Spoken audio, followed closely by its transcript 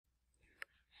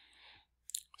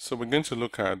So we're going to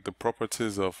look at the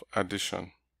properties of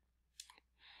addition.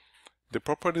 The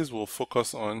properties we'll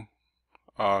focus on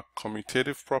are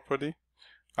commutative property,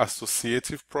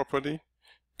 associative property,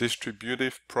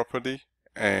 distributive property,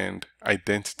 and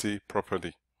identity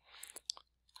property.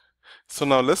 So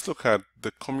now let's look at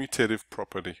the commutative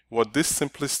property. What this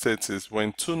simply states is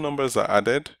when two numbers are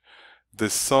added,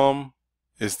 the sum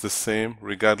is the same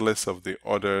regardless of the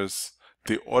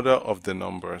order of the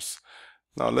numbers.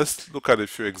 Now let's look at a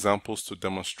few examples to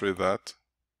demonstrate that.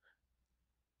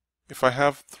 If I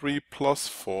have 3 plus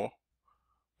 4,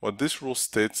 what this rule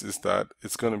states is that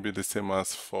it's going to be the same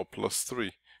as 4 plus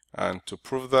 3. And to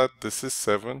prove that, this is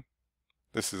 7,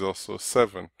 this is also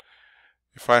 7.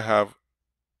 If I have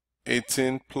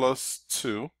 18 plus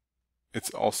 2, it's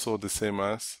also the same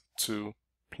as 2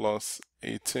 plus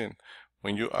 18.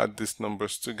 When you add these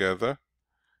numbers together,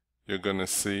 you're going to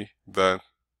see that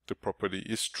the property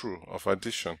is true of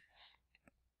addition.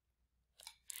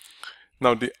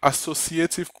 Now, the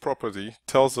associative property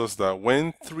tells us that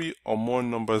when 3 or more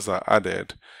numbers are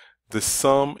added, the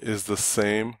sum is the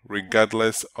same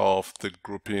regardless of the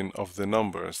grouping of the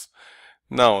numbers.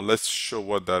 Now, let's show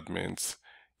what that means.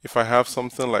 If I have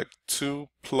something like 2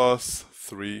 plus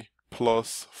 3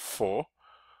 plus 4,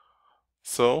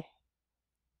 so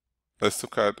let's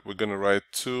look at, we're going to write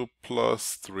 2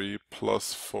 plus 3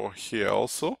 plus 4 here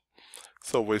also.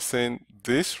 So we're saying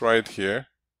this right here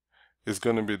is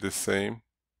going to be the same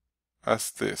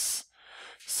as this.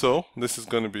 So this is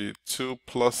going to be 2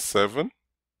 plus 7.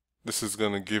 This is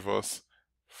going to give us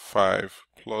 5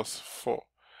 plus 4.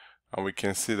 And we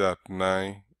can see that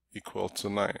 9 equal to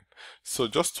 9. So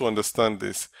just to understand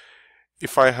this,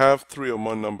 if I have 3 or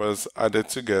more numbers added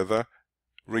together,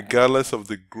 regardless of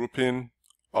the grouping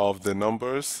of the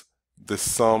numbers, the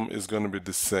sum is going to be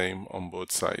the same on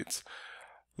both sides.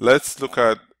 Let's look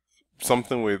at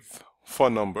something with 4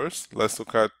 numbers. Let's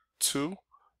look at 2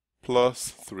 plus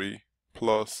 3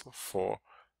 plus 4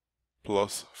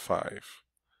 plus 5.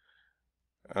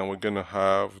 And we're going to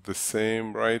have the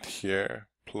same right here,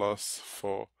 plus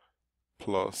 4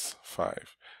 plus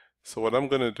 5. So what I'm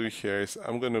going to do here is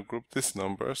I'm going to group these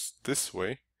numbers this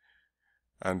way,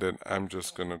 and then I'm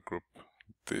just going to group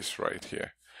this right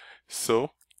here.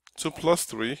 So 2 plus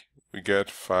 3, we get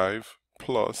 5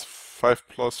 plus 5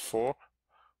 plus 4,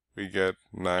 we get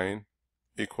 9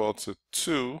 equal to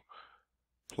 2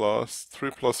 plus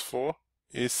 3 plus 4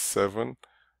 is 7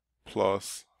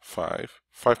 plus 5.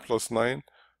 5 plus 9,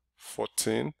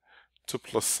 14. 2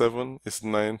 plus 7 is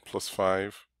 9 plus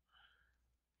 5,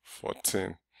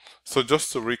 14. So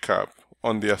just to recap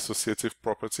on the associative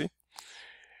property,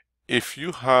 if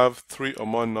you have 3 or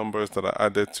more numbers that are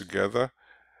added together,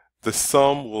 the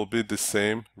sum will be the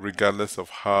same regardless of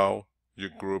how you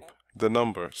group the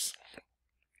numbers.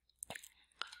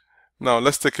 Now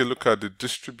let's take a look at the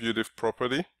distributive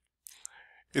property.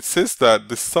 It says that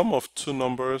the sum of two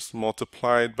numbers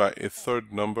multiplied by a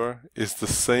third number is the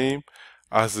same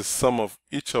as the sum of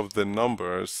each of the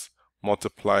numbers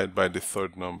multiplied by the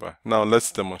third number. Now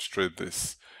let's demonstrate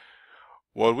this.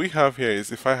 What we have here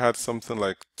is if I had something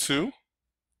like 2,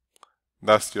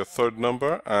 that's your third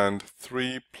number, and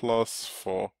 3 plus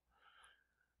 4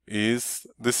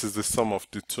 this is the sum of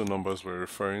the two numbers we're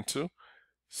referring to.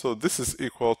 So this is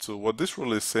equal to, what this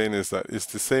rule is saying is that it's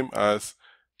the same as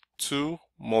 2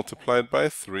 multiplied by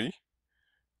 3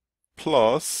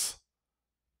 plus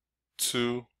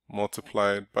 2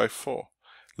 multiplied by 4.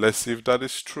 Let's see if that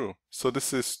is true. So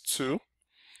this is 2,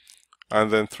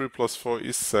 and then 3 plus 4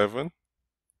 is 7.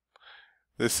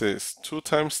 This is 2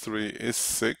 times 3 is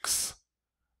 6.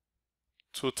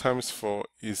 2 times 4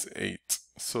 is 8.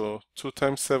 So 2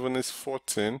 times 7 is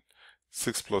 14.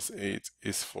 6 plus 8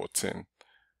 is 14.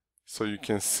 So you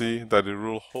can see that the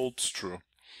rule holds true.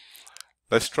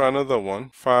 Let's try another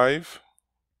one. 5,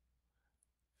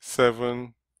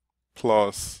 7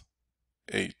 plus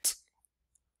 8.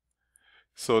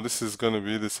 So this is going to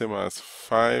be the same as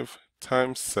 5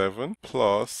 times 7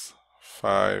 plus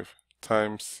 5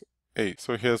 times 8.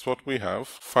 So here's what we have.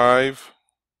 5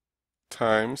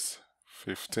 times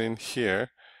 15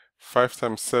 here. 5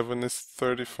 times 7 is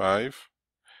 35.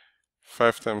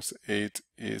 5 times 8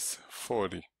 is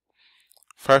 40.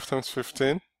 5 times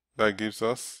 15, that gives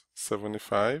us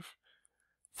 75.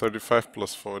 35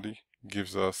 plus 40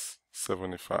 gives us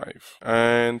 75.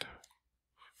 And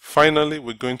finally,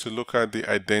 we're going to look at the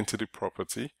identity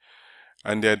property.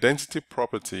 And the identity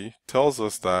property tells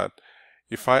us that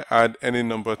if I add any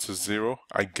number to 0,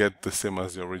 I get the same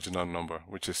as the original number,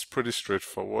 which is pretty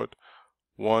straightforward.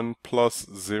 1 plus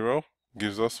 0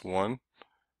 gives us 1.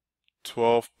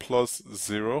 12 plus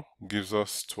 0 gives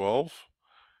us 12.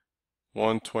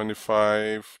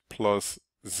 125 plus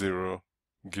 0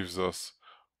 gives us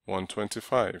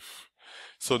 125.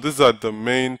 So these are the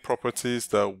main properties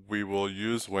that we will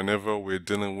use whenever we're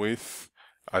dealing with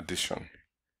addition.